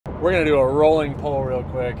We're gonna do a rolling pull real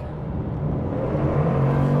quick.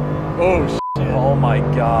 Oh, shit. Oh my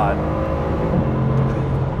God.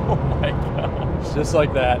 Oh my gosh. Just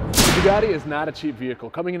like that. The Bugatti is not a cheap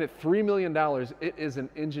vehicle. Coming in at $3 million, it is an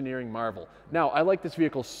engineering marvel. Now, I like this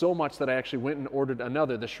vehicle so much that I actually went and ordered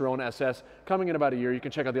another, the Chiron SS, coming in about a year. You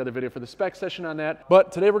can check out the other video for the spec session on that.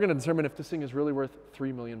 But today we're gonna determine if this thing is really worth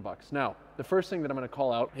 $3 million. Now, the first thing that I'm gonna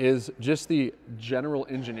call out is just the general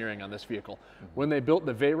engineering on this vehicle. When they built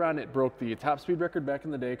the Veyron, it broke the top speed record back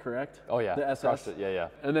in the day, correct? Oh yeah, the SS. crushed it. Yeah.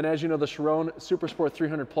 And then as you know, the Chiron Super Sport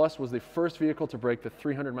 300 Plus was the first vehicle to break the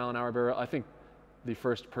 300-mile-an-hour barrier. I think the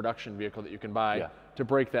first production vehicle that you can buy to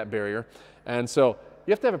break that barrier. And so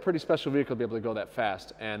you have to have a pretty special vehicle to be able to go that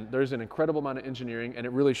fast. And there's an incredible amount of engineering, and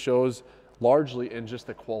it really shows largely in just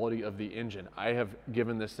the quality of the engine. I have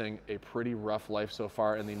given this thing a pretty rough life so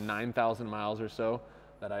far in the 9,000 miles or so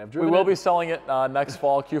that I have driven. We will be selling it next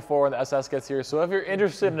fall, Q4, when the SS gets here. So if you're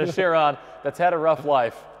interested in a Chiron that's had a rough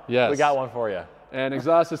life, we got one for you. And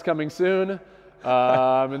exhaust is coming soon in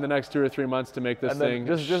the next 2 or 3 months to make this thing.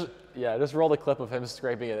 Just roll the clip of him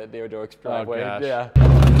scraping it at Deodoric's driveway. Gosh. Yeah.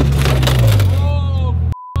 Oh,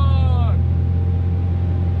 fuck.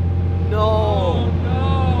 No.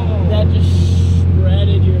 No. That just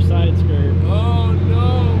shredded your side skirt. Oh,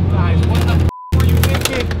 no. Guys, what the f were you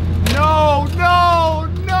thinking? No, no,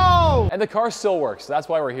 no. And the car still works. That's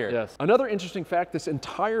why we're here. Yes. Another interesting fact, this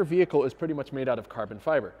entire vehicle is pretty much made out of carbon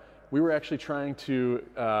fiber. We were actually trying to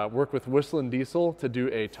work with Whistling Diesel to do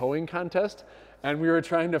a towing contest, and we were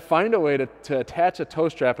trying to find a way to attach a tow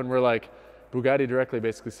strap, and we're like, Bugatti directly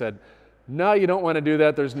basically said, no, you don't want to do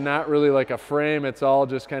that. There's not really like a frame. It's all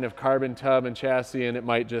just kind of carbon tub and chassis, and it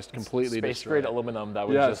might just completely destroy it. Space-grade aluminum that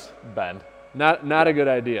would just bend. Not a good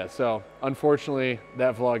idea. So unfortunately,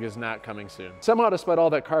 that vlog is not coming soon. Somehow, despite all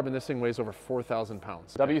that carbon, this thing weighs over 4,000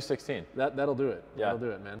 pounds. W16. That'll do it. Yeah. That'll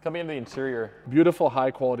do it, man. Coming into the interior. Beautiful,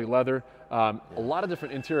 high-quality leather. A lot of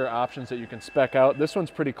different interior options that you can spec out. This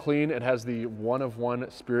one's pretty clean. It has the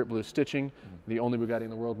one-of-one Spirit Blue stitching, the only Bugatti in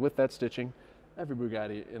the world with that stitching. Every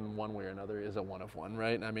Bugatti in one way or another is a one-of-one,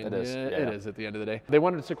 right? I mean, it is at the end of the day. They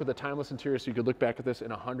wanted to stick with a timeless interior so you could look back at this in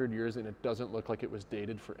 100 years and it doesn't look like it was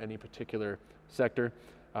dated for any particular sector.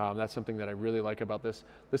 That's something that I really like about this.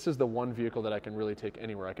 This is the one vehicle that I can really take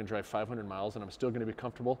anywhere. I can drive 500 miles and I'm still going to be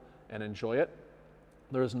comfortable and enjoy it.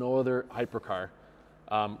 There is no other hypercar,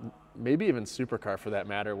 maybe even supercar for that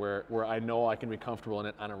matter, where I know I can be comfortable in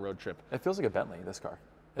it on a road trip. It feels like a Bentley, this car.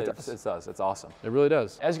 It does. It's awesome. It really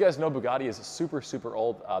does. As you guys know, Bugatti is super, super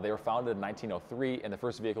old. They were founded in 1903, and the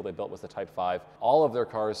first vehicle they built was the Type 5. All of their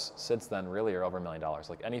cars since then really are over $1 million.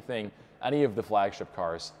 Like any of the flagship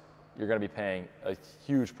cars, you're going to be paying a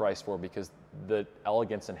huge price for because the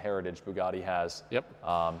elegance and heritage Bugatti has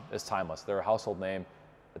is timeless. They're a household name.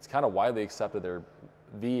 It's kind of widely accepted. They're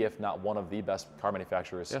if not one of the best car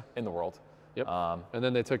manufacturers in the world. Yep. And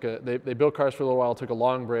then they built cars for a little while, took a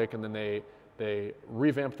long break, and then they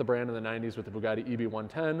revamped the brand in the 90s with the Bugatti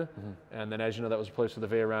EB110, and then as you know, that was replaced with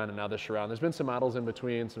the Veyron and now the Chiron. There's been some models in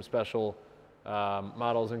between, some special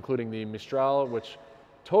models, including the Mistral, which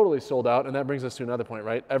totally sold out, and that brings us to another point,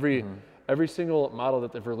 right? Every single model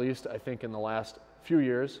that they've released, I think in the last few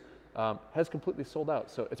years, has completely sold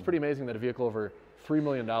out. So it's pretty amazing that a vehicle over $3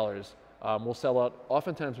 million will sell out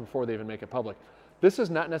oftentimes before they even make it public. This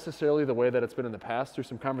is not necessarily the way that it's been in the past. Through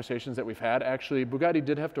some conversations that we've had, actually, Bugatti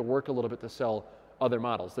did have to work a little bit to sell other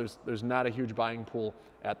models. There's not a huge buying pool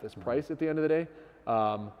at this price at the end of the day.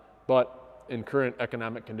 But in current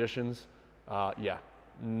economic conditions,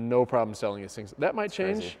 no problem selling these things. That might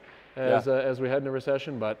change as we head into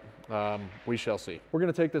recession, but we shall see. We're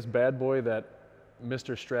gonna take this bad boy that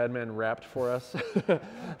Mr. Stradman wrapped for us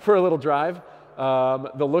for a little drive.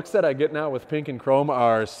 The looks that I get now with pink and chrome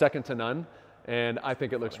are second to none. And I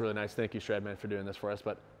think it looks really nice. Thank you, Stradman, for doing this for us.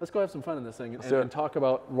 But let's go have some fun in this thing and talk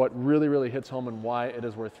about what really, really hits home and why it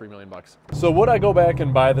is worth $3 million. So would I go back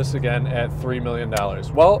and buy this again at $3 million?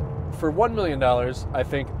 Well, for $1 million, I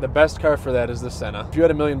think the best car for that is the Senna. If you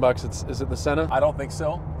had $1 million, is it the Senna? I don't think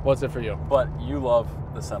so. What's it for you? But you love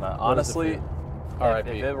the Senna. Honestly, if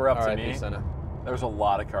it were up to me, Senna. There's a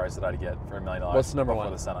lot of cars that I'd get for $1 million. What's number one?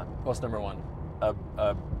 For the Senna. What's number one?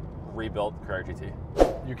 A rebuilt Carrera GT.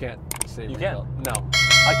 You can't say you rebuilt. Can't. No.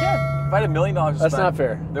 I can. If I had $1 million to spend, that's not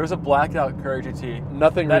fair. There's a blacked out Carrera GT.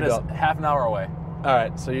 Nothing rebuilt. That is half an hour away. All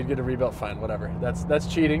right, so you'd get a rebuilt, fine, whatever. That's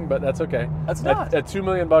cheating, but that's okay. That's not. At $2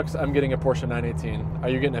 million, I'm getting a Porsche 918. Are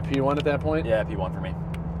you getting a P1 at that point? Yeah, P1 for me.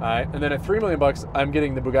 All right, and then at $3 million, I'm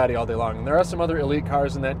getting the Bugatti all day long. And there are some other elite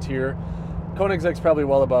cars in that tier. Koenigsegg's probably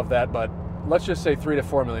well above that, but let's just say $3 to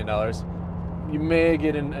 $4 million. You may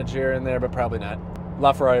get in a Ger in there, but probably not.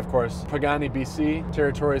 LaFerrari, of course. Pagani BC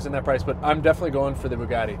territory is in that price, but I'm definitely going for the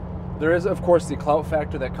Bugatti. There is, of course, the clout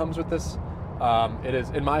factor that comes with this. It is,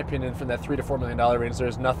 in my opinion, from that $3 to $4 million range,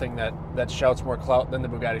 there's nothing that shouts more clout than the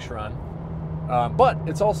Bugatti Chiron. But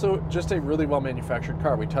it's also just a really well-manufactured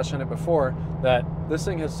car. We touched on it before that this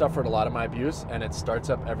thing has suffered a lot of my abuse, and it starts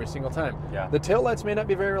up every single time. Yeah. The taillights may not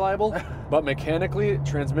be very reliable, but mechanically,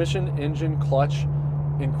 transmission, engine, clutch,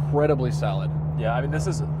 incredibly solid. Yeah, I mean, this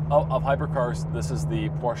is, of hypercars, this is the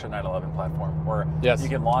Porsche 911 platform, where Yes. you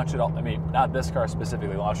can launch it all. I mean, not this car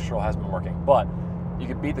specifically, launch control hasn't been working, but you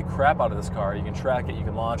can beat the crap out of this car, you can track it, you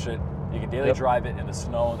can launch it, you can daily drive it in the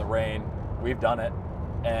snow and the rain. We've done it,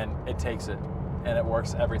 and it takes it, and it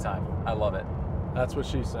works every time. I love it. That's what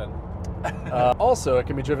she said. Also, it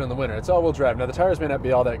can be driven in the winter. It's all-wheel drive. Now, the tires may not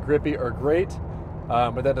be all that grippy or great,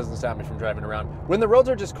 but that doesn't stop me from driving around. When the roads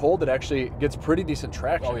are just cold, it actually gets pretty decent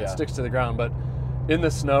traction. Oh, yeah. It sticks to the ground, but in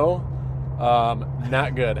the snow,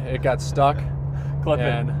 not good. It got stuck. Clip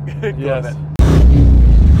and it. Clip yes. it.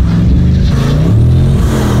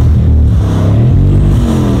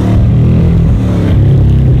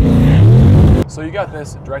 So you got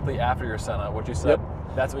this directly after your Senna, which you said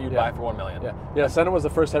that's what you'd buy for $1 million. Yeah, Senna was the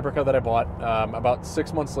first hypercar that I bought. About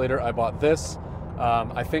 6 months later, I bought this.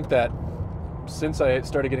 I think that since I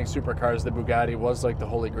started getting supercars, the Bugatti was like the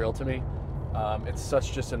holy grail to me. It's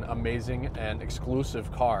such just an amazing and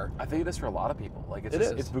exclusive car. I think it is for a lot of people. Like it's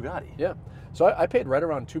is. It's Bugatti. Yeah. So I paid right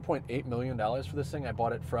around $2.8 million for this thing. I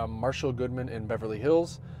bought it from Marshall Goodman in Beverly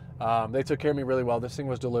Hills. They took care of me really well. This thing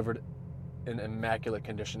was delivered in immaculate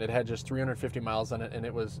condition. It had just 350 miles on it, and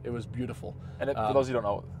it was beautiful. And for those who don't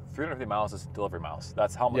know, 350 miles is delivery miles.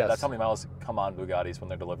 That's how Yes. that's how many miles come on Bugattis when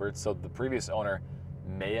they're delivered. So the previous owner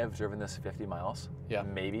may have driven this 50 miles. Yeah.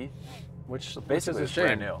 Maybe. Which Basically, is it's a shame.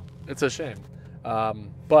 brand new. It's a shame.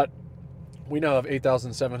 But we now have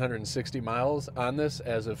 8,760 miles on this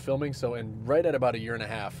as of filming. So right at about a year and a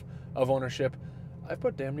half of ownership, I've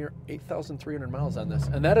put damn near 8,300 miles on this.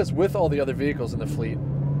 And that is with all the other vehicles in the fleet.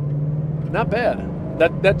 Not bad.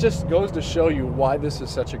 That just goes to show you why this is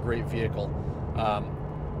such a great vehicle.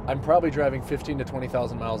 I'm probably driving 15 to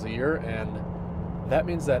 20,000 miles a year, and that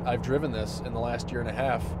means that I've driven this in the last year and a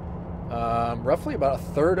half, roughly about a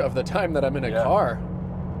third of the time that I'm in a car.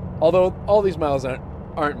 Although all these miles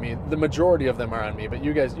aren't me, the majority of them are on me. But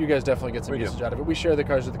you guys definitely get some usage out of it. We share the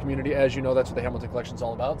cars with the community, as you know. That's what the Hamilton Collection is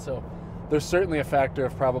all about. So there's certainly a factor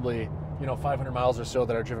of probably 500 miles or so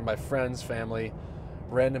that are driven by friends, family,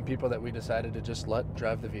 random people that we decided to just let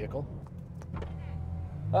drive the vehicle.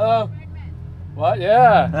 What?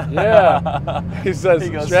 Yeah. He says,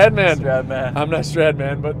 Stradman. Stradman. I'm not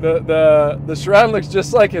Stradman, but the Chiron looks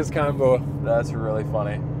just like his combo. That's really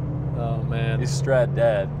funny. Oh man. He's Strad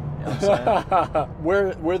dead. You know what I'm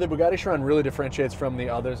saying? Where the Bugatti Chiron really differentiates from the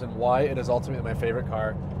others, and why it is ultimately my favorite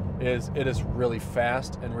car, is it is really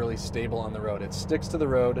fast and really stable on the road. It sticks to the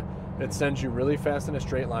road. It sends you really fast in a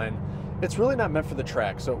straight line. It's really not meant for the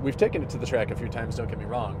track. So we've taken it to the track a few times, don't get me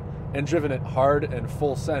wrong, and driven it hard and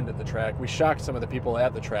full send at the track. We shocked some of the people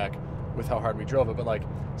at the track with how hard we drove it, but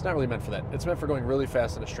it's not really meant for that. It's meant for going really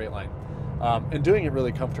fast in a straight line and doing it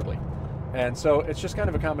really comfortably. And so it's just kind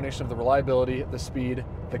of a combination of the reliability, the speed,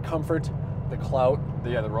 the comfort, the clout.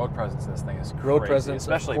 The road presence in this thing is crazy. Road presence,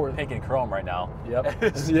 especially pink and chrome right now. Yep.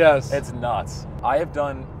 Yes. It's nuts. I have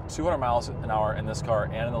done 200 miles an hour in this car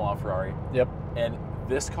and in the LaFerrari. Yep. And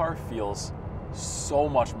this car feels so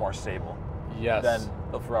much more stable than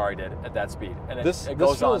the Ferrari did at that speed. And it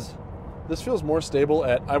goes on. This feels more stable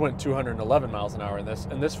I went 211 miles an hour in this,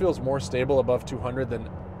 and this feels more stable above 200 than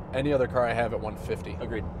any other car I have at 150.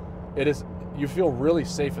 Agreed. It is. You feel really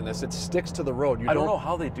safe in this. It sticks to the road. I don't know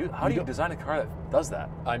how they do. How do you design a car that does that?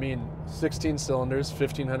 I mean, 16 cylinders,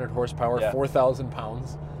 1,500 horsepower, 4,000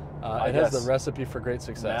 pounds. It has the recipe for great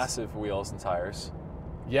success. Massive wheels and tires.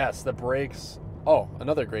 Yes, the brakes. Oh,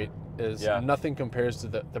 another great is nothing compares to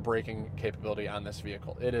the braking capability on this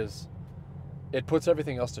vehicle. It puts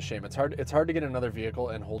everything else to shame. It's hard to get another vehicle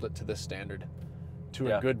and hold it to this standard,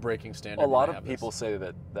 to a good braking standard. A lot of people say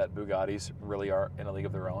that Bugattis really are in a league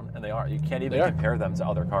of their own, and they are. You can't even compare them to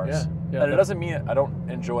other cars. And it doesn't mean I don't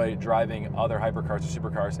enjoy driving other hypercars or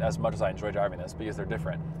supercars as much as I enjoy driving this, because they're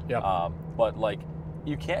different. Yeah. But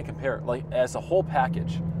you can't compare. As a whole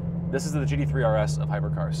package, this is the GT3 RS of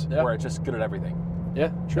hypercars, where it's just good at everything. Yeah,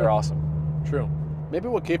 true. They're awesome. True. Maybe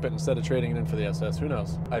we'll keep it instead of trading it in for the SS. Who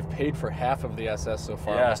knows? I've paid for half of the SS so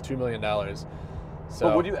far, almost $2 million. So,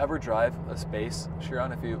 but would you ever drive a space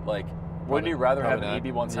Chiron if you Wouldn't you rather have an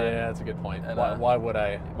EB110? Yeah, that's a good point. And why would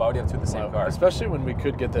I? Why would you have two of the same car? Especially when we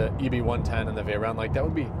could get the EB110 and the Veyron. That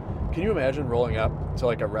would be. Can you imagine rolling up to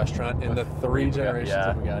a restaurant in the three generations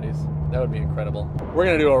of Bugattis? That would be incredible. We're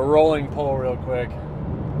gonna do a rolling pull real quick.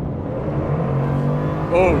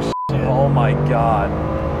 Oh shit. Oh my God.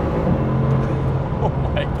 Oh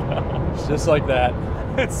my gosh. Just like that.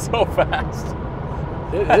 It's so fast.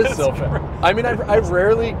 It is so fast. I mean, I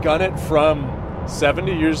rarely gun it from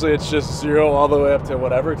 70. Usually it's just 0 all the way up to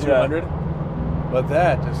whatever, 200. Yeah. But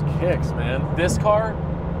that just kicks, man. This car,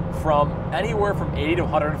 from anywhere from 80 to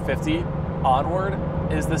 150 onward,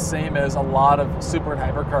 is the same as a lot of super and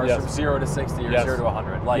hyper cars from 0 to 60 or 0 to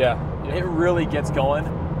 100. Like, it really gets going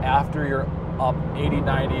after you're up 80,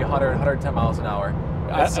 90, 100, 110 miles an hour.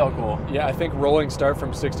 That's so cool. Yeah, I think rolling start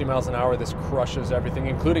from 60 miles an hour, this crushes everything,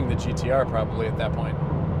 including the GTR probably at that point.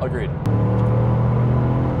 Agreed.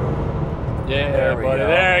 Yeah, there we go.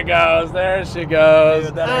 There it goes. There she goes.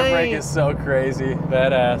 Dude, that air brake is so crazy.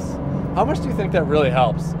 Badass. How much do you think that really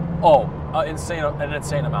helps? Oh, an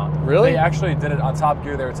insane amount. Really? They actually did it on Top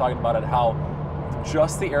Gear. They were talking about it, how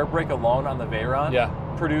just the air brake alone on the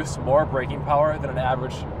Veyron produced more braking power than an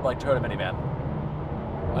average like Toyota minivan.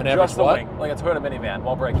 An average just the what? wing, like a Toyota minivan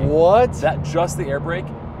while braking. What? That just the air brake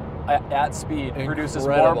at speed produces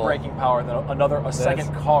more braking power than a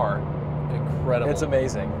second car. Incredible. It's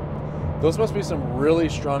amazing. Those must be some really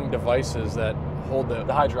strong devices that hold the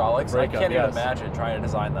hydraulics. I can't even imagine trying to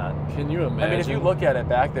design that. Can you imagine? I mean, if you look at it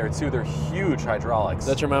back there too, they're huge hydraulics.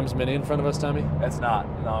 That's your mom's Mini in front of us, Tommy? It's not.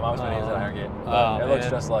 No, my mom's Mini is an Iron Gate. It looks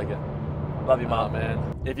just like it. Love you, Mom.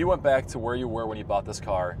 Man. If you went back to where you were when you bought this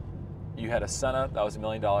car, you had a Senna that was $1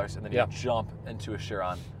 million, and then you jump into a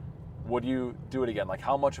Chiron. Would you do it again? Like,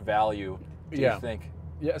 how much value do you think?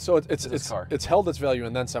 Yeah, so it's held its value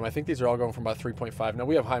and then some. I think these are all going from about 3.5. Now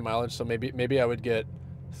we have high mileage, so maybe I would get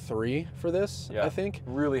 3 for this. I think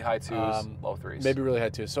really high 2s, low 3s. Maybe really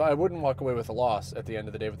high 2s. So I wouldn't walk away with a loss at the end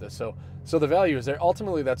of the day with this. So the value is there.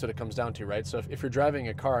 Ultimately, that's what it comes down to, right? So if you're driving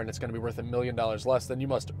a car and it's going to be worth $1 million less, then you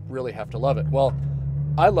must really have to love it. Well,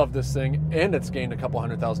 I love this thing, and it's gained a couple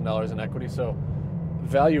 $100,000 in equity. So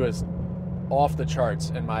value is off the charts,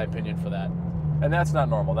 in my opinion, for that. And that's not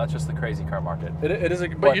normal. That's just the crazy car market. It is,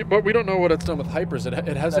 but we don't know what it's done with hypers.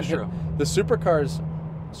 It hasn't hit the supercars.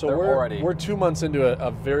 So we're 2 months into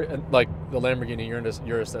a very, like the Lamborghini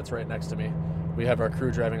Urus that's right next to me. We have our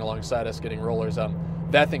crew driving alongside us, getting rollers.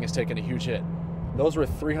 That thing has taken a huge hit. Those were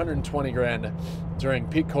 320 grand during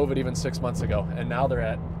peak COVID even 6 months ago, and now they're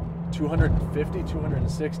at 250,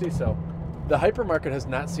 260. So the hyper market has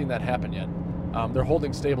not seen that happen yet. They're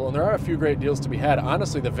holding stable, and there are a few great deals to be had.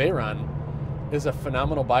 Honestly, the Veyron is a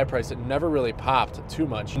phenomenal buy price. It never really popped too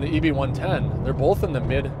much. And the EB110, they're both in the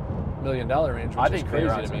mid-$1 million range, which is crazy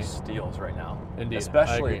to me. Are steals right now. Indeed,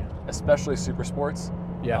 especially super sports.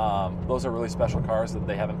 Yeah, those are really special cars that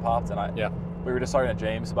they haven't popped. And we were just talking to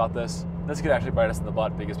James about this. This could actually bite us in the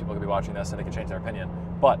butt because people could be watching this and it could change their opinion.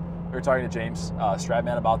 But we were talking to James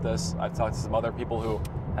Stradman about this. I've talked to some other people who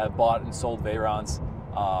have bought and sold Veyrons.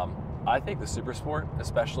 I think the super sport,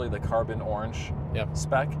 especially the carbon orange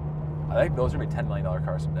spec, I think those are going to be $10 million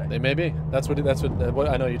cars someday. They may be. That's what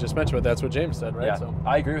I know you just mentioned, but that's what James said, right? Yeah, so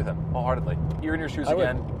I agree with him wholeheartedly. You're in your shoes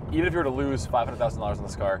again. Even if you were to lose $500,000 on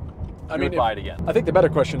this car, you would buy it again. I think the better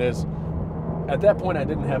question is, at that point, I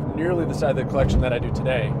didn't have nearly the side of the collection that I do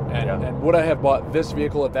today. And would I have bought this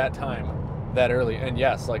vehicle at that time, that early? And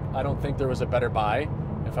yes, like I don't think there was a better buy.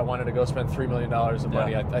 If I wanted to go spend $3 million of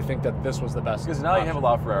money, I think that this was the best. Because now you have a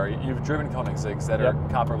LaFerrari, you've driven Koenigseggs that are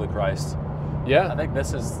comparably priced. Yeah, I think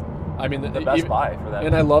this is the best buy for that.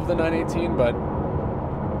 And I love the 918, but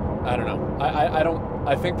I don't know.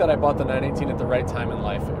 I think that I bought the 918 at the right time in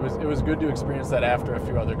life. It was good to experience that after a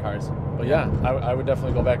few other cars. But yeah, I would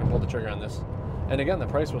definitely go back and pull the trigger on this. And again, the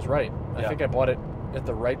price was right. I think I bought it at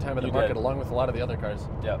the right time of the market, along with a lot of the other cars.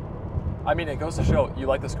 Yeah. I mean, it goes to show you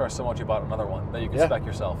like this car so much you bought another one that you can spec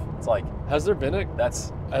yourself. It's like has there been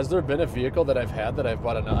a vehicle that I've had that I've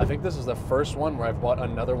bought another? I think this is the first one where I've bought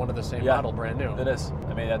another one of the same model, brand new. It is.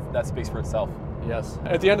 I mean, that speaks for itself. Yes.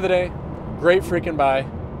 At the end of the day, great freaking buy.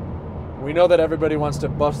 We know that everybody wants to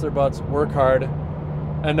bust their butts, work hard,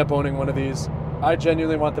 end up owning one of these. I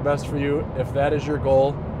genuinely want the best for you. If that is your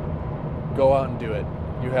goal, go out and do it.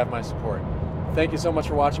 You have my support. Thank you so much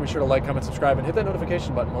for watching. Be sure to like, comment, subscribe, and hit that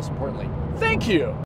notification button, most importantly. Thank you!